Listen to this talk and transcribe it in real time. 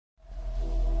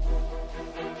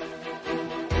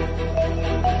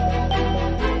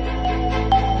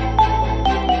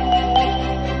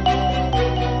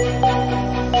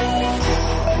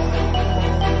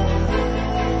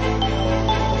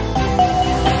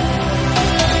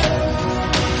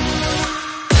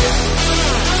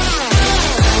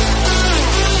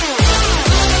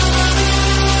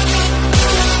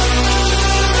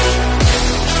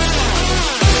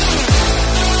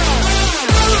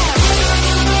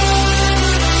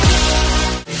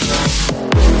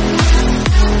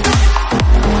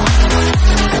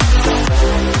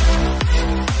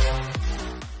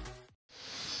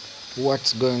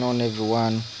What's going on,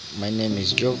 everyone? My name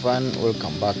is Jovan.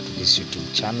 Welcome back to this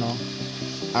YouTube channel,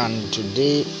 and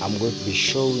today I'm going to be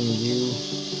showing you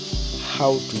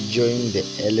how to join the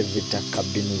elevator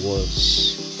cabin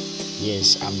walls.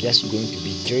 Yes, I'm just going to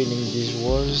be joining these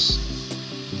walls,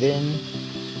 then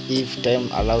if time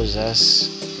allows us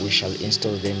we shall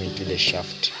install them into the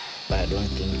shaft, but I don't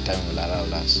think time will allow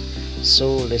us.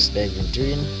 So let's dive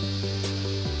into it.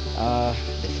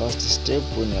 The first step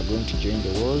when you are going to join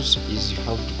the walls is you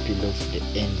have to peel off the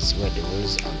ends where the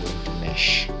walls are going to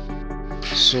mesh.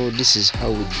 So this is how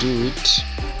we do it.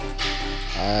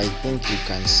 I think you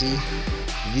can see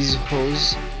these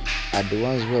holes are the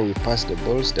ones where we pass the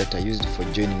bolts that are used for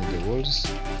joining the walls.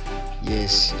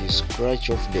 Yes, you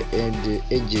scratch off the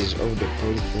edges of the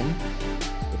polythene,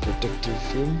 the protective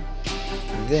film,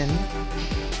 then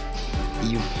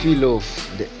you peel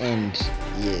off the end.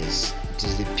 Yes, it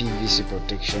is the PVC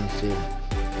protection film.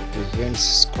 Prevents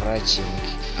scratching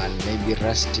and maybe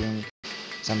rusting,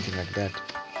 something like that.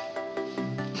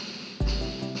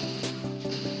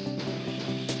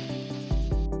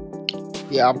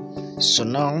 Yeah, so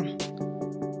now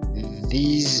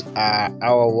these are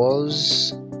our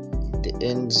walls. The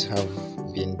ends have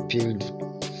been peeled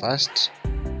first.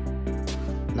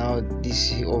 Now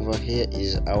this over here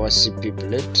is our CP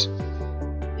plate.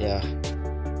 Yeah,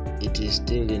 it is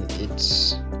still in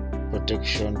its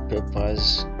protection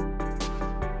papers.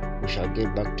 We shall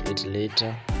get back to it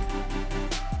later.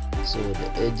 So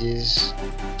the edges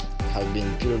have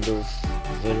been peeled off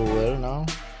very well now.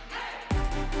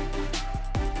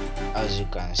 As you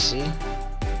can see,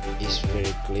 it's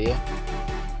very clear.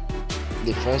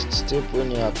 The first step when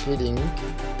you are peeling,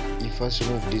 you first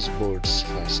remove these bolts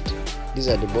first. These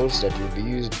are the bolts that will be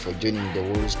used for joining the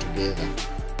walls together.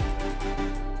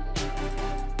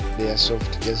 They are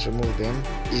soft, just remove them,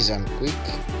 easy and quick.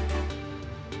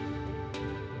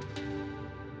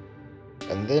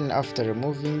 And then after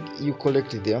removing, you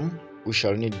collect them. We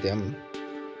shall need them,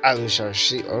 as we shall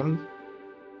see on.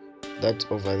 That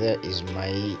over there is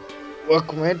my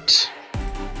workmate,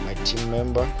 my team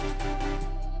member.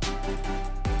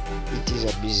 It is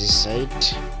a busy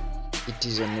site, it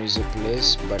is a noisy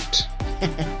place, but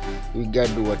we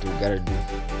gotta do what we gotta do.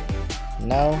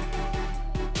 Now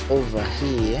over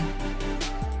here,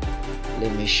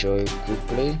 let me show you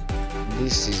quickly.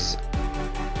 This is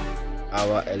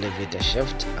our elevator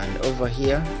shaft, and over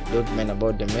here, don't mind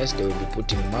about the mess, they will be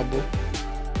putting marble.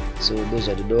 So those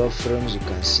are the door frames, you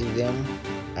can see them,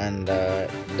 and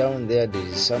down there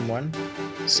is someone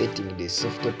setting the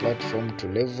safety platform to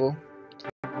level,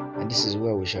 and this is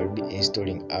where we shall be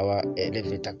installing our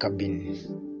elevator cabin.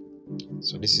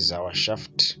 So this is our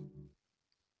shaft.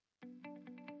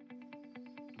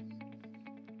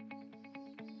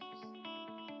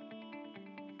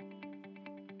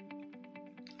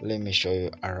 Let me show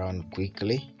you around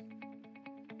quickly.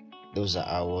 Those are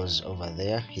our walls over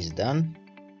there. He's done.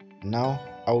 Now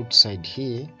outside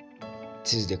here,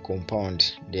 this is the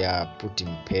compound. They are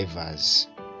putting pavers.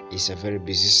 It's a very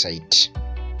busy site.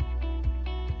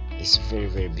 It's a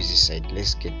very busy site.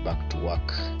 Let's get back to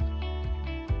work.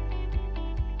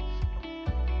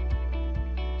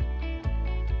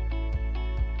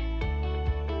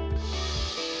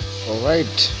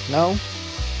 Alright, now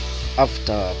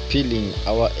after peeling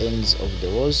our ends of the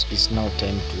walls, it's now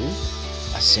time to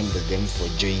assemble them for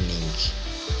joining.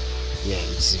 Yeah,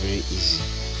 it's very easy.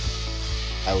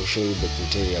 I will show you the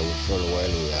criteria we follow while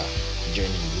we are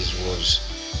joining these walls.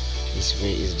 It's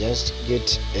very easy. Just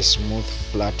get a smooth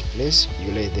flat place,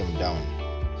 you lay them down.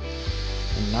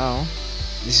 And now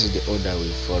this is the order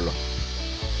we follow.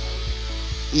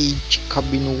 Each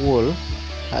cabin wall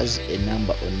has a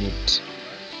number on it.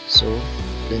 So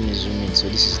let me zoom in. So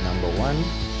this is number 1,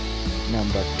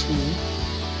 number 2,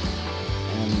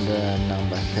 and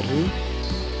number 3,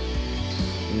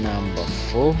 number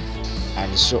 4,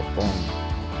 and so on.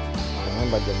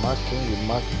 Remember the marking, you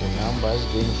mark the numbers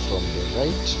going from the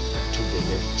right to the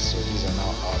left. So these are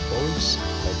now our bolts.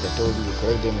 Like I told you,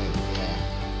 collect them in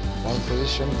one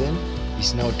position, then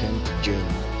it's now time to join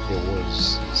the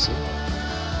walls. You see,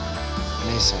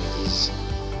 nice and easy.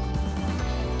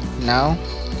 Now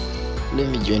let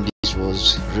me join these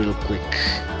walls real quick.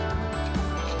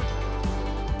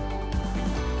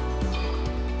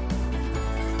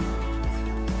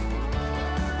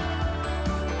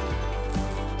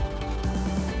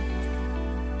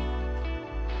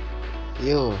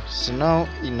 So now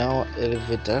in our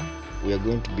elevator we are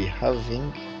going to be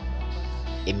having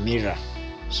a mirror.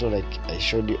 So like I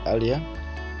showed you earlier,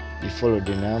 you follow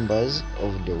the numbers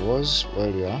of the walls while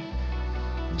you are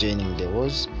joining the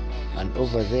walls, and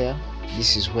over there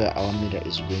this is where our mirror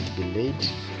is going to be laid.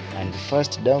 and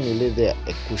first down we lay there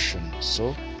a cushion.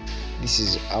 So this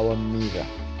is our mirror.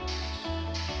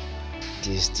 It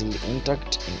is still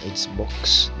intact in its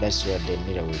box. That's where the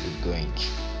mirror will be going.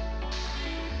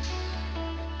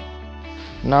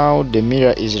 Now the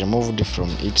mirror is removed from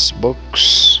its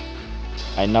box,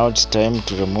 and now it's time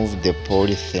to remove the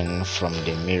polythene from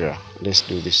the mirror. Let's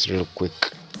do this real quick.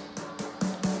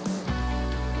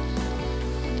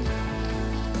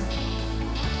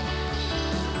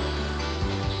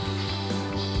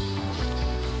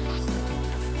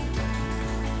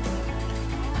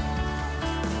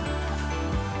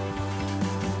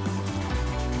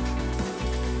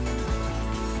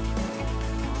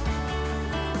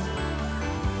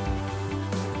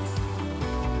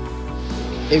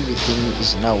 Everything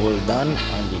is now well done,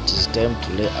 and it is time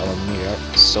to lay our mirror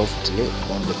softly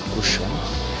on the cushion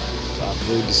to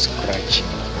avoid scratching.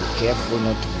 Be careful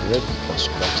not to break or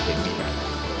scratch the mirror.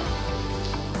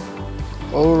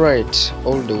 Alright,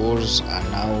 all the walls are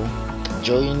now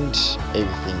joined,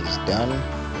 everything is done,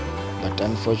 but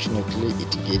unfortunately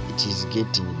it is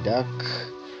getting dark.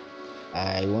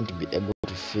 I won't be able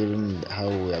to film how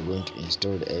we are going to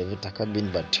install the elevator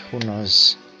cabin, but who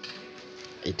knows,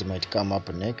 it might come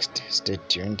up next. Stay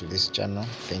tuned to this channel.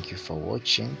 Thank you for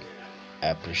watching. I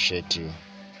appreciate you.